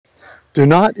Do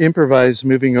not improvise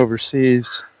moving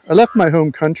overseas. I left my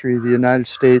home country, the United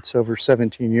States, over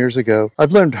 17 years ago.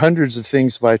 I've learned hundreds of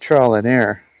things by trial and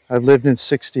error. I've lived in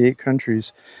 68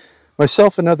 countries.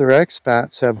 Myself and other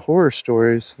expats have horror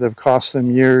stories that have cost them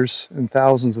years and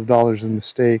thousands of dollars in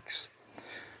mistakes.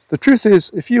 The truth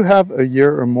is, if you have a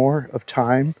year or more of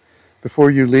time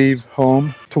before you leave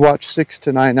home to watch 6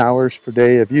 to 9 hours per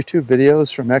day of YouTube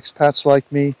videos from expats like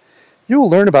me, you will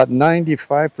learn about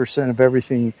 95% of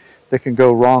everything that can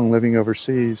go wrong living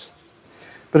overseas.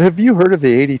 But have you heard of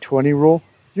the 80-20 rule?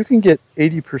 You can get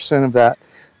 80% of that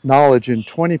knowledge in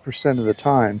 20% of the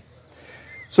time.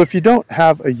 So if you don't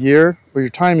have a year or your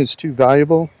time is too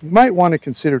valuable, you might want to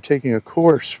consider taking a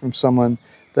course from someone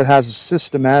that has a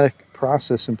systematic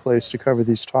process in place to cover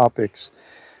these topics.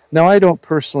 Now, I don't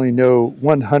personally know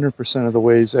 100% of the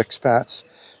ways expats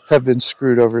have been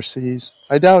screwed overseas.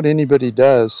 I doubt anybody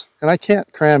does, and I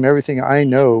can't cram everything I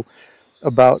know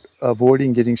about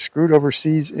avoiding getting screwed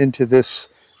overseas into this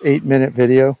 8-minute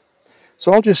video.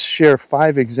 So I'll just share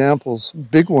 5 examples,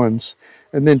 big ones,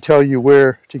 and then tell you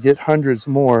where to get hundreds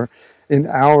more in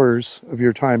hours of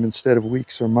your time instead of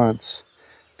weeks or months.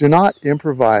 Do not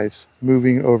improvise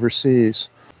moving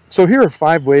overseas. So here are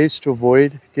 5 ways to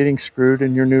avoid getting screwed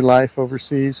in your new life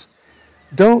overseas.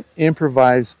 Don't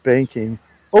improvise banking.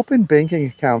 Open banking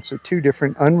accounts at 2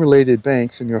 different unrelated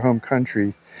banks in your home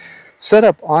country. Set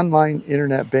up online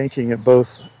internet banking at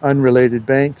both unrelated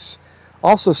banks.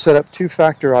 Also set up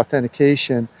 2-factor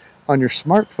authentication on your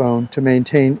smartphone to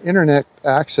maintain internet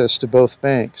access to both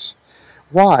banks.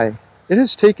 Why? It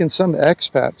has taken some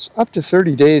expats up to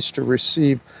 30 days to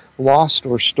receive lost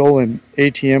or stolen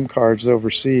ATM cards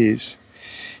overseas.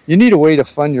 You need a way to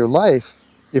fund your life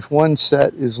if one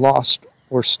set is lost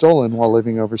or stolen while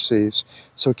living overseas,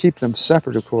 so keep them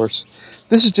separate, of course.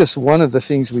 This is just one of the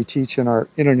things we teach in our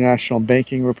international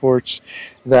banking reports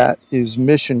that is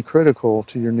mission critical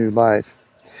to your new life.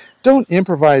 Don't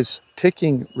improvise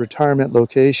picking retirement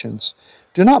locations.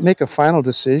 Do not make a final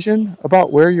decision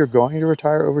about where you're going to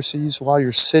retire overseas while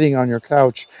you're sitting on your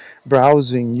couch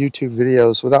browsing YouTube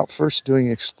videos without first doing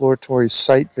an exploratory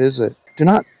site visit. Do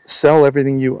not sell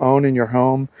everything you own in your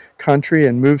home country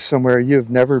and move somewhere you have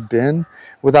never been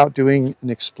without doing an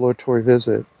exploratory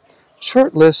visit.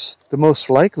 Shortlist the most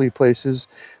likely places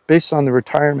based on the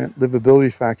retirement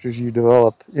livability factors you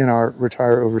develop in our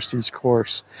Retire Overseas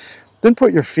course. Then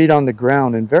put your feet on the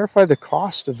ground and verify the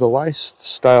cost of the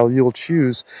lifestyle you'll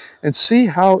choose and see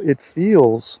how it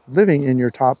feels living in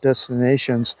your top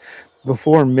destinations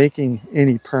before making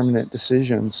any permanent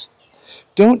decisions.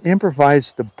 Don't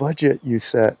improvise the budget you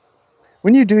set.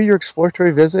 When you do your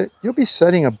exploratory visit, you'll be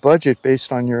setting a budget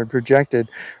based on your projected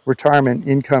retirement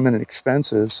income and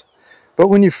expenses. But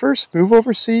when you first move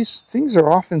overseas, things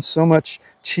are often so much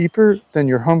cheaper than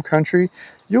your home country,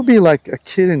 you'll be like a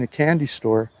kid in a candy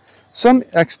store. Some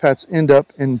expats end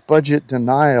up in budget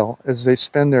denial as they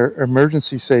spend their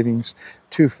emergency savings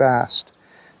too fast.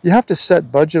 You have to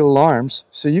set budget alarms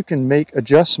so you can make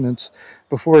adjustments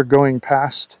before going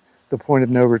past the point of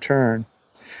no return.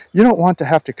 You don't want to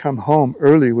have to come home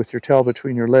early with your tail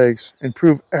between your legs and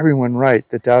prove everyone right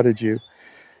that doubted you.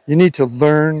 You need to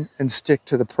learn and stick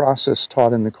to the process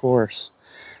taught in the course.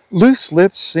 Loose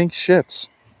lips sink ships.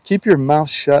 Keep your mouth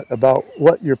shut about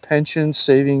what your pensions,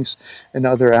 savings, and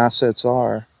other assets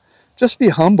are. Just be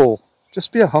humble.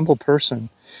 Just be a humble person.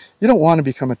 You don't want to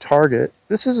become a target.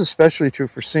 This is especially true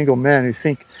for single men who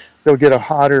think they'll get a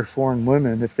hotter foreign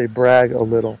woman if they brag a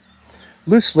little.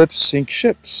 Loose lips sink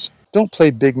ships. Don't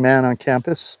play big man on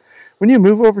campus. When you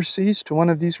move overseas to one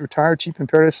of these Retire Cheap in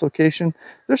Paradise locations,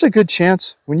 there's a good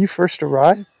chance when you first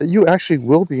arrive that you actually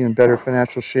will be in better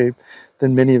financial shape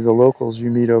than many of the locals you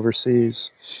meet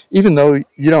overseas, even though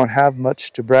you don't have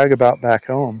much to brag about back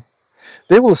home.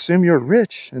 They will assume you're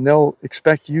rich and they'll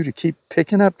expect you to keep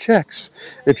picking up checks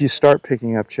if you start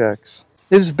picking up checks.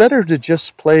 It is better to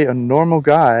just play a normal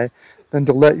guy than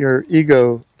to let your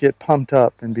ego get pumped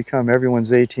up and become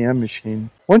everyone's ATM machine.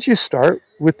 Once you start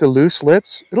with the loose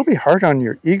lips, it'll be hard on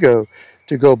your ego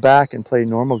to go back and play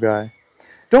normal guy.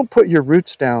 Don't put your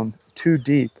roots down too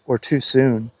deep or too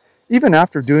soon. Even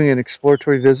after doing an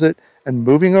exploratory visit and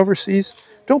moving overseas,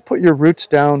 don't put your roots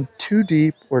down too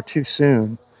deep or too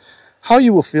soon. How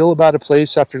you will feel about a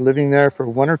place after living there for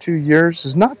 1 or 2 years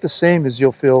is not the same as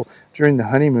you'll feel during the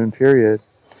honeymoon period.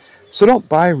 So don't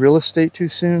buy real estate too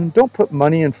soon. Don't put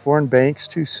money in foreign banks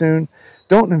too soon.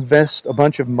 Don't invest a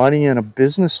bunch of money in a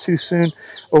business too soon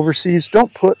overseas.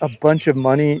 Don't put a bunch of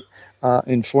money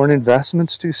in foreign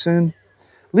investments too soon.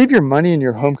 Leave your money in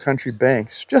your home country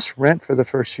banks. Just rent for the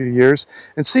first few years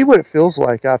and see what it feels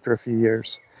like after a few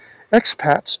years.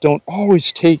 Expats don't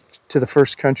always take to the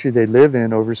first country they live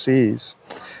in overseas.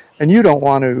 And you don't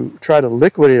want to try to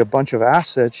liquidate a bunch of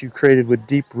assets you created with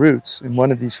deep roots in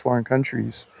one of these foreign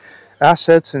countries.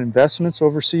 Assets and investments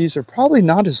overseas are probably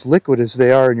not as liquid as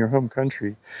they are in your home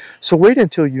country. So wait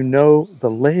until you know the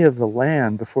lay of the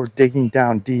land before digging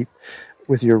down deep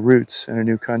with your roots in a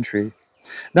new country.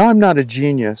 Now, I'm not a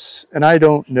genius and I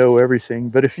don't know everything,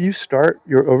 but if you start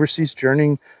your overseas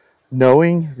journey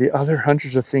knowing the other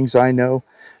hundreds of things I know,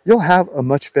 you'll have a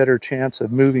much better chance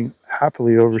of moving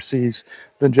happily overseas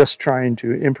than just trying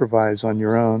to improvise on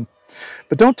your own.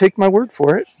 But don't take my word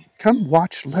for it. Come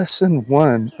watch lesson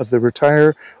 1 of the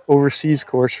Retire Overseas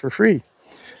course for free.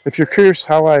 If you're curious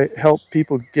how I help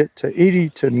people get to 80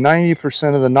 to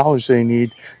 90% of the knowledge they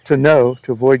need to know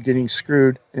to avoid getting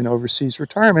screwed in overseas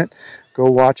retirement, go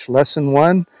watch lesson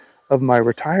 1 of my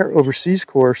Retire Overseas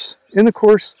course. In the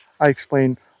course, I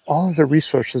explain all of the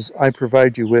resources I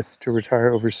provide you with to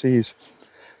retire overseas.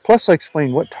 Plus, I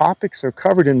explain what topics are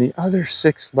covered in the other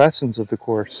 6 lessons of the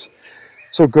course.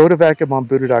 So go to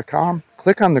vagabondbuddha.com,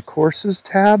 click on the Courses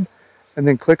tab, and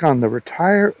then click on the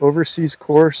Retire Overseas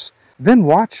course. Then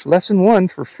watch lesson 1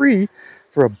 for free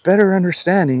for a better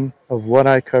understanding of what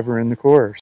I cover in the course.